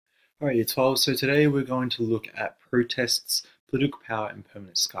Alright, year 12. So today we're going to look at protests, political power, and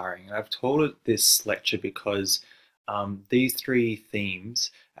permanent scarring. And I've told this lecture because these three themes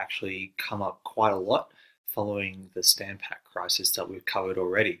actually come up quite a lot following the Stamp Act crisis that we've covered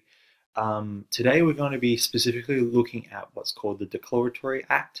already. Today we're going to be specifically looking at what's called the Declaratory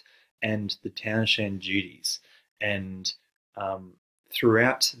Act and the Townshend duties. And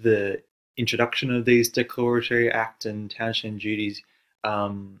throughout the introduction of these Declaratory Act and Townshend duties,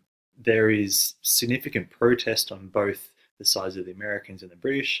 there is significant protest on both the sides of the Americans and the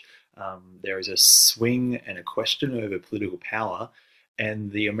British. There is a swing and a question over political power,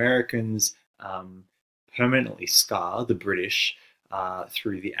 and the Americans permanently scar the British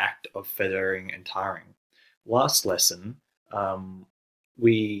through the act of feathering and tarring. Last lesson,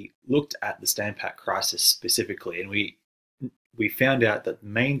 we looked at the Stamp Act crisis specifically, and we found out that the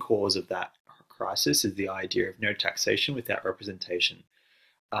main cause of that crisis is the idea of no taxation without representation.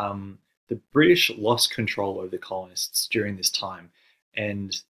 The British lost control over the colonists during this time,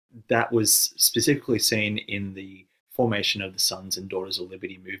 and that was specifically seen in the formation of the Sons and Daughters of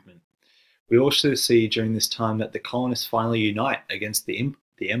Liberty movement. We also see during this time that the colonists finally unite against the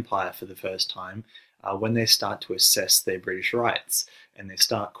empire for the first time when they start to assess their British rights and they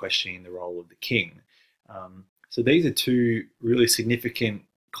start questioning the role of the king. So these are two really significant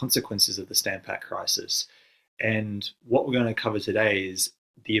consequences of the Stamp Act crisis. And what we're going to cover today is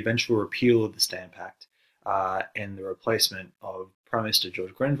the eventual repeal of the Stamp Act and the replacement of Prime Minister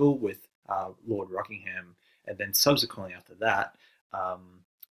George Grenville with Lord Rockingham, and then subsequently after that,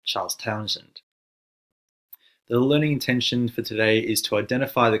 Charles Townshend. The learning intention for today is to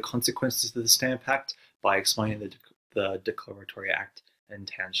identify the consequences of the Stamp Act by explaining the Declaratory Act and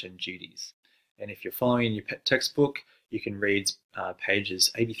Townshend duties. And if you're following in your textbook, you can read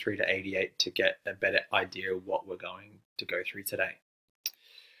pages 83 to 88 to get a better idea of what we're going to go through today.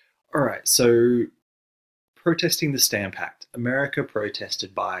 All right, so protesting the Stamp Act. America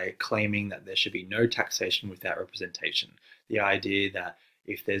protested by claiming that there should be no taxation without representation. The idea that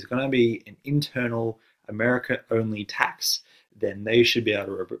if there's going to be an internal America-only tax, then they should be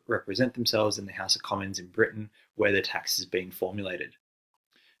able to represent themselves in the House of Commons in Britain where the tax is being formulated.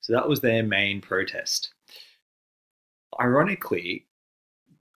 So that was their main protest. Ironically,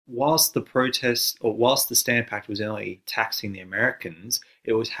 whilst the Stamp Act was only taxing the Americans,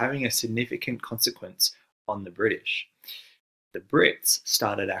 it was having a significant consequence on the British. The Brits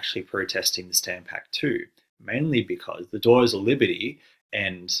started actually protesting the Stamp Act too, mainly because the Daughters of Liberty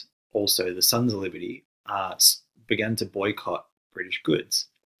and also the Sons of Liberty began to boycott British goods.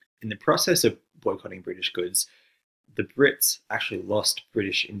 In the process of boycotting British goods, the Brits actually lost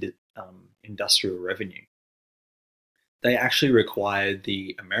British industrial revenue. They actually required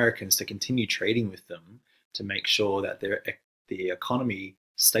the Americans to continue trading with them to make sure that the economy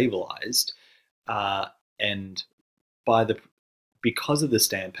stabilized. And because of the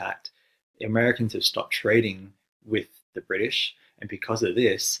Stamp Act, the Americans have stopped trading with the British, and because of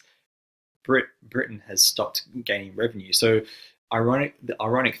this, Britain has stopped gaining revenue. So the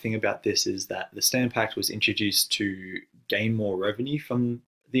ironic thing about this is that the Stamp Act was introduced to gain more revenue from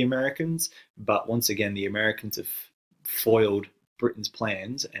the Americans, but once again, the Americans have foiled Britain's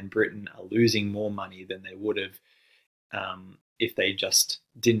plans, and Britain are losing more money than they would have if they just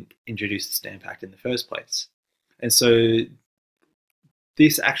didn't introduce the Stamp Act in the first place. And so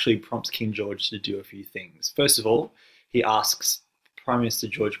this actually prompts King George to do a few things. First of all, he asks Prime Minister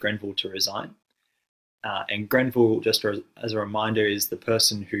George Grenville to resign. And Grenville, just as a reminder, is the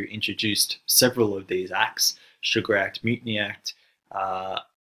person who introduced several of these acts: Sugar Act, Mutiny Act,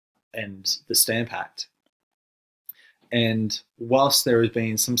 and the Stamp Act. And whilst there has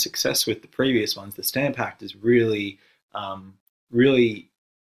been some success with the previous ones, the Stamp Act has really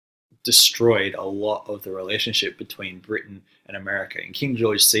destroyed a lot of the relationship between Britain and America. And King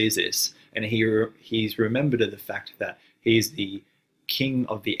George sees this, and he's remembered of the fact that he's the king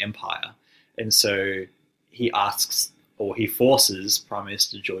of the empire. And so he asks, or he forces Prime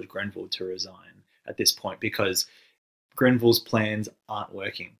Minister George Grenville to resign at this point because Grenville's plans aren't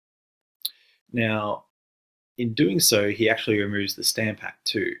working. Now, in doing so, he actually removes the Stamp Act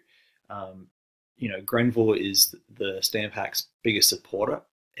too. Grenville is the Stamp Act's biggest supporter,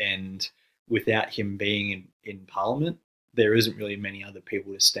 and without him being in Parliament, there isn't really many other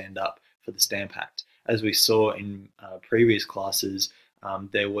people to stand up for the Stamp Act. As we saw in previous classes,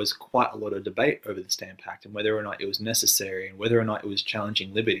 there was quite a lot of debate over the Stamp Act and whether or not it was necessary and whether or not it was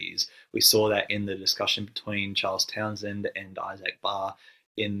challenging liberties. We saw that in the discussion between Charles Townshend and Isaac Barr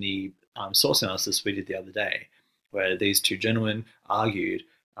in the source analysis we did the other day, where these two gentlemen argued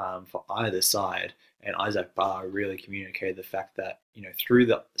for either side, and Isaac Barr really communicated the fact that, through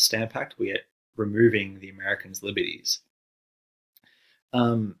the Stamp Act, we are removing the Americans' liberties.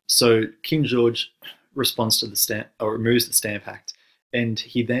 So King George responds to the stamp, or removes the Stamp Act, and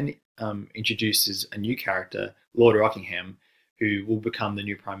he then introduces a new character, Lord Rockingham, who will become the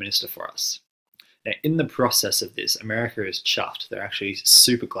new Prime Minister for us. Now, in the process of this, America is chuffed. They're actually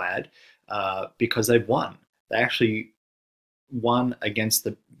super glad because they've won. They actually won against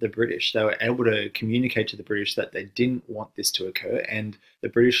the British. They were able to communicate to the British that they didn't want this to occur, and the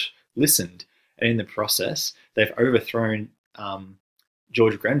British listened. And in the process, they've overthrown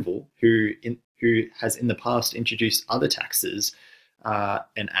George Grenville, who has in the past introduced other taxes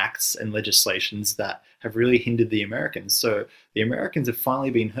and acts and legislations that have really hindered the Americans. So the Americans have finally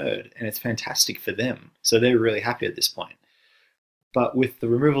been heard, and it's fantastic for them. So they're really happy at this point. But with the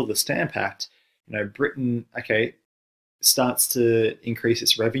removal of the Stamp Act, Britain, starts to increase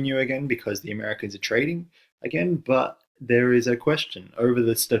its revenue again because the Americans are trading again, but there is a question over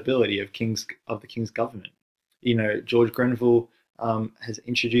the stability of the King's government. George Grenville has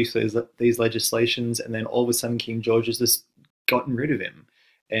introduced these legislations, and then all of a sudden King George has just gotten rid of him,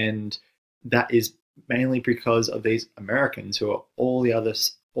 and that is mainly because of these Americans who are all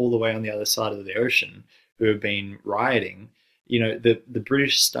the way on the other side of the ocean, who have been rioting. The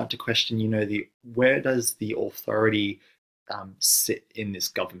British start to question, where does the authority sit in this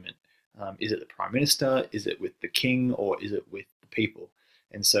government? Is it the Prime Minister? Is it with the King? Or is it with the people?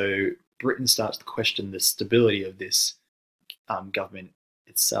 And so Britain starts to question the stability of this government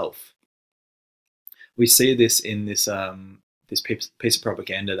itself. We see this in this piece of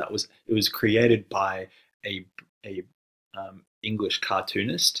propaganda that was created by a English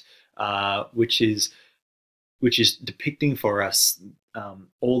cartoonist, which is depicting for us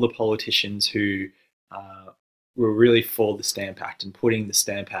all the politicians who were really for the Stamp Act and putting the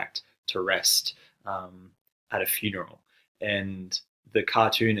Stamp Act to rest at a funeral. And the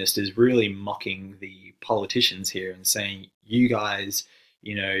cartoonist is really mocking the politicians here and saying, you guys,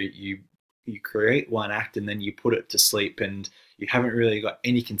 you create one act and then you put it to sleep, and you haven't really got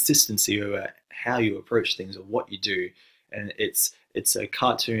any consistency over how you approach things or what you do. And it's a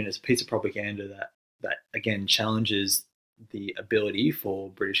cartoon, it's a piece of propaganda that again challenges the ability for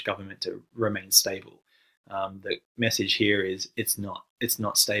British government to remain stable. The message here is it's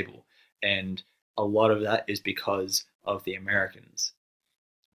not stable, and a lot of that is because of the Americans.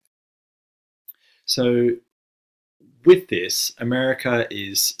 So with this, America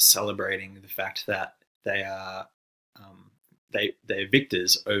is celebrating the fact that they are they're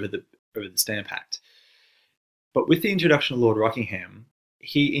victors over the Stamp Act. But with the introduction of Lord Rockingham,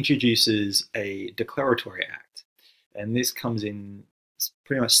 he introduces a declaratory act, and this comes in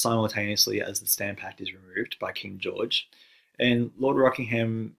pretty much simultaneously as the Stamp Act is removed by King George. And Lord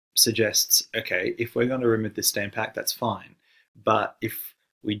Rockingham suggests, okay, if we're going to remove the Stamp Act, that's fine. But if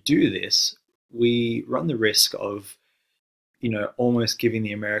we do this, we run the risk of, almost giving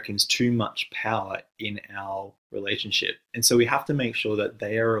the Americans too much power in our relationship. And so we have to make sure that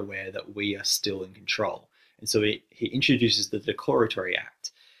they are aware that we are still in control. And so he introduces the Declaratory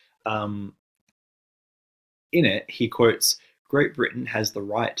Act. In it, he quotes, "Great Britain has the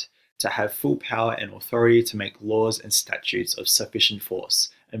right to have full power and authority to make laws and statutes of sufficient force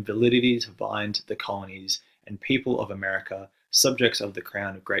and validity to bind the colonies and people of America, subjects of the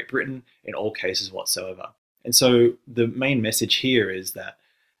Crown of Great Britain, in all cases whatsoever." And so the main message here is that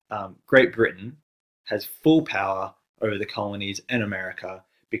Great Britain has full power over the colonies and America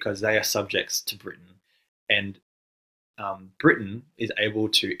because they are subjects to Britain. And Britain is able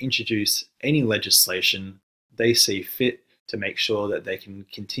to introduce any legislation they see fit to make sure that they can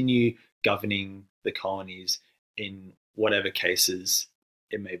continue governing the colonies in whatever cases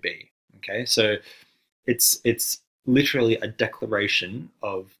it may be. Okay, so it's literally a declaration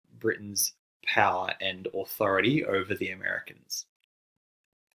of Britain's power and authority over the Americans.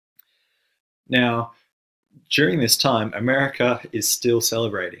 Now, during this time, America is still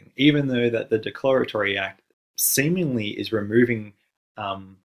celebrating, even though that the Declaratory Act seemingly is removing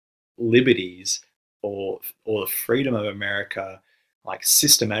liberties or the freedom of America, like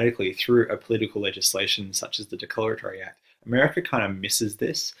systematically through a political legislation such as the Declaratory Act. America kind of misses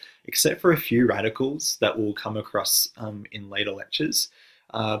this, except for a few radicals that will come across in later lectures.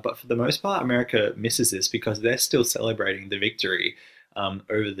 But for the most part, America misses this because they're still celebrating the victory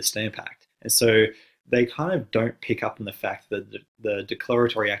over the Stamp Act. And so they kind of don't pick up on the fact that the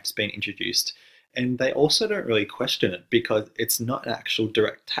Declaratory Act has been introduced. And they also don't really question it because it's not an actual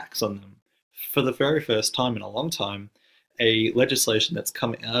direct tax on them. For the very first time in a long time, a legislation that's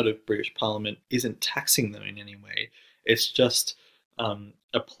coming out of British Parliament isn't taxing them in any way. It's just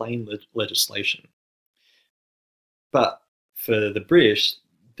a plain legislation. But for the British,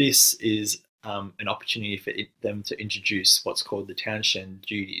 this is an opportunity for them to introduce what's called the Townshend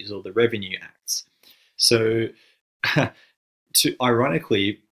Duties or the Revenue Acts. So,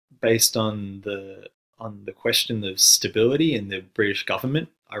 ironically, based on the question of stability in the British government,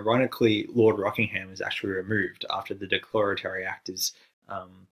 ironically, Lord Rockingham is actually removed after the Declaratory Act is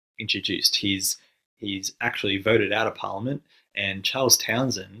introduced. He's actually voted out of Parliament, and Charles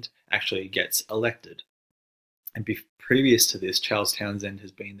Townshend actually gets elected. And previous to this, Charles Townshend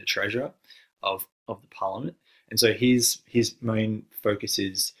has been the treasurer of the Parliament, and so his main focus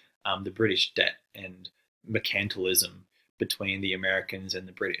is the British debt and mercantilism between the Americans and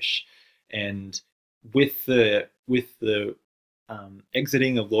the British. And with the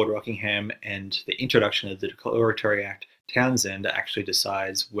exiting of Lord Rockingham and the introduction of the Declaratory Act, Townshend actually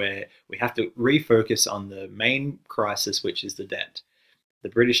decides where we have to refocus on the main crisis, which is the debt, the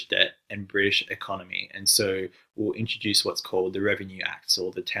British debt and British economy. And so we'll introduce what's called the Revenue Acts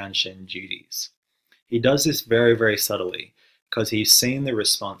or the Townshend Duties. He does this very, very subtly because he's seen the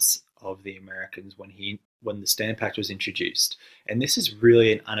response of the Americans when the Stamp Act was introduced. And this is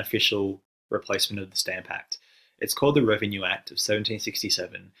really an unofficial replacement of the Stamp Act. It's called the Revenue Act of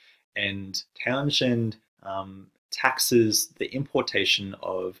 1767, and Townshend taxes the importation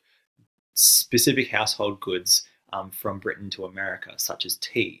of specific household goods from Britain to America, such as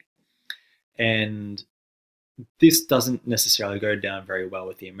tea. And this doesn't necessarily go down very well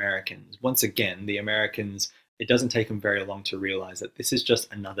with the Americans. Once again, the Americans, it doesn't take them very long to realize that this is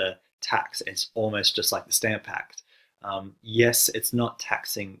just another tax. It's almost just like the Stamp Act. Yes, it's not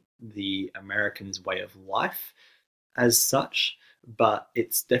taxing the Americans' way of life as such, but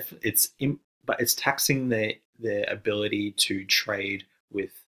it's taxing their ability to trade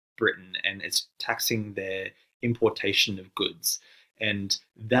with Britain, and it's taxing their importation of goods, and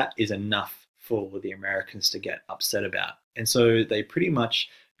that is enough for the Americans to get upset about. And so they pretty much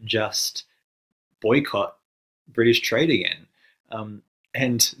just boycott British trade again.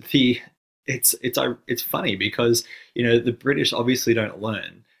 And it's funny because the British obviously don't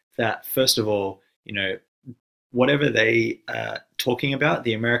learn that, first of all, whatever they are talking about,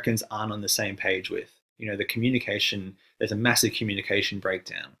 the Americans aren't on the same page with. The communication, there's a massive communication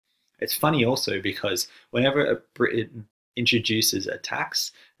breakdown. It's funny also because whenever Britain introduces a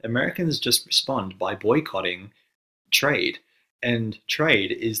tax, Americans just respond by boycotting trade. And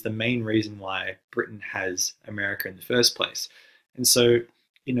trade is the main reason why Britain has America in the first place. And so,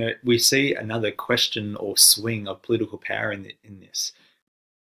 we see another question or swing of political power in this.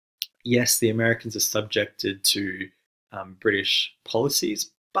 Yes, the Americans are subjected to British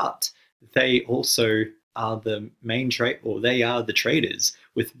policies, but they also are the main trade, or they are the traders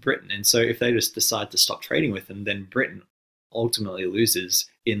with Britain. And so if they just decide to stop trading with them, then Britain ultimately loses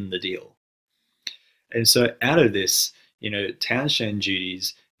in the deal. And so out of this, Townshend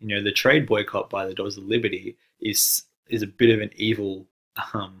duties, the trade boycott by the Daughters of Liberty is a bit of an evil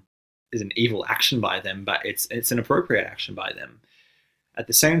action by them, but it's an appropriate action by them. At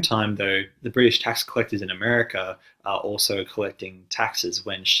the same time, though, the British tax collectors in America are also collecting taxes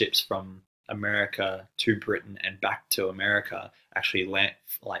when ships from America to Britain and back to America actually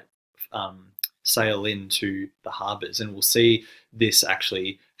sail into the harbours. And we'll see this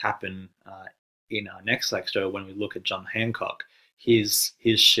actually happen in our next lecture when we look at John Hancock, his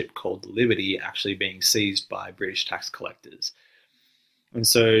ship called the Liberty actually being seized by British tax collectors. And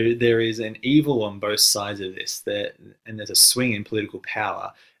so there is an evil on both sides of this, and there's a swing in political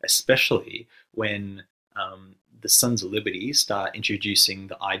power, especially when the Sons of Liberty start introducing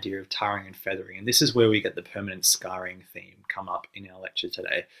the idea of tarring and feathering. And this is where we get the permanent scarring theme come up in our lecture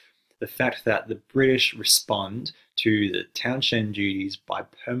today. The fact that the British respond to the Townshend duties by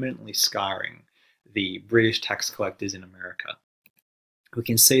permanently scarring the British tax collectors in America. We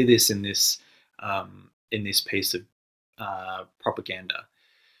can see this in this piece of propaganda.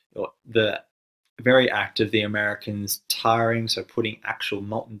 The very act of the Americans tarring, so putting actual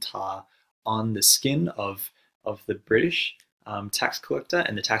molten tar on the skin of the British tax collector,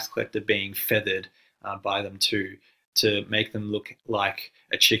 and the tax collector being feathered by them to make them look like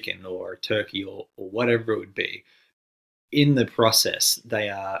a chicken or a turkey or whatever it would be. In the process, they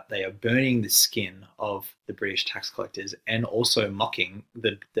are burning the skin of the British tax collectors and also mocking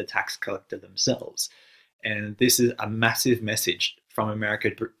the tax collector themselves. And this is a massive message from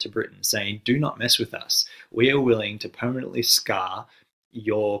America to Britain saying, do not mess with us. We are willing to permanently scar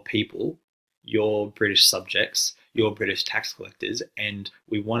your people, your British subjects, your British tax collectors, and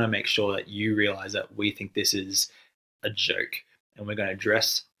we want to make sure that you realize that we think this is a joke, and we're going to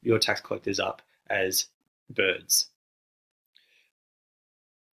dress your tax collectors up as birds.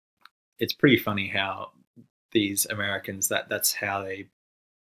 It's pretty funny how these Americans that's how they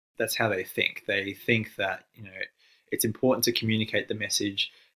think. They think that it's important to communicate the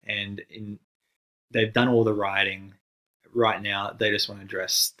message, and they've done all the writing. Right now, they just want to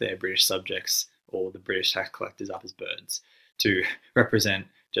dress their British subjects or the British tax collectors up as birds to represent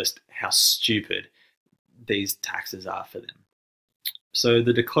just how stupid these taxes are for them. So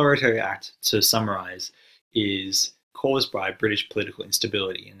the Declaratory Act, to summarise, is caused by British political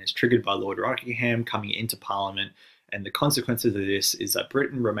instability and is triggered by Lord Rockingham coming into Parliament. And the consequences of this is that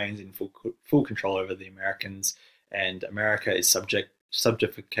Britain remains in full control over the Americans, and America is subjected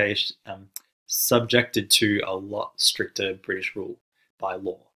to a lot stricter British rule by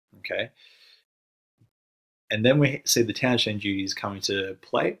law. Okay, and then we see the Townshend duties come into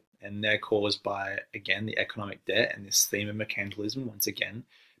play, and they're caused by, again, the economic debt and this theme of mercantilism. Once again,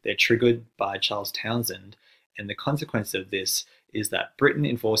 they're triggered by Charles Townshend, and the consequence of this is that Britain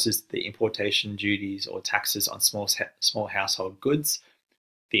enforces the importation duties or taxes on small household goods.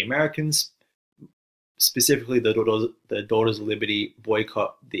 The Americans, specifically the Daughters of Liberty,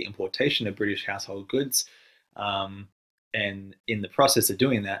 boycott the importation of British household goods. And in the process of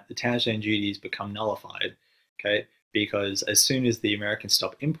doing that, the Townshend duties become nullified, okay? Because as soon as the Americans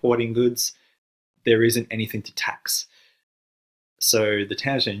stop importing goods, there isn't anything to tax. So the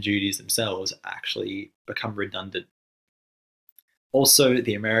Townshend duties themselves actually become redundant. Also,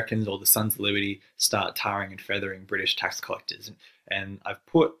 the Americans, or the Sons of Liberty, start tarring and feathering British tax collectors. And I've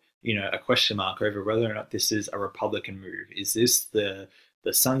put a question mark over whether or not this is a Republican move. Is this the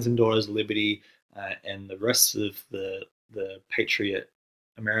Sons and Daughters of Liberty and the rest of the patriot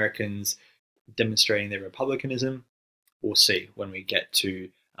Americans demonstrating their republicanism? We'll see when we get to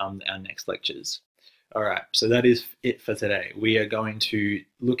our next lectures. All right, so that is it for today. We are going to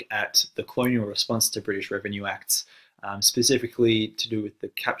look at the colonial response to British Revenue Acts, specifically to do with the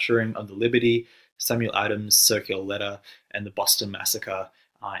capturing of the Liberty, Samuel Adams' circular letter, and the Boston Massacre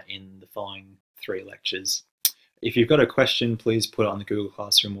in the following 3 lectures. If you've got a question, please put it on the Google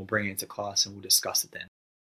Classroom. We'll bring it into class and we'll discuss it then.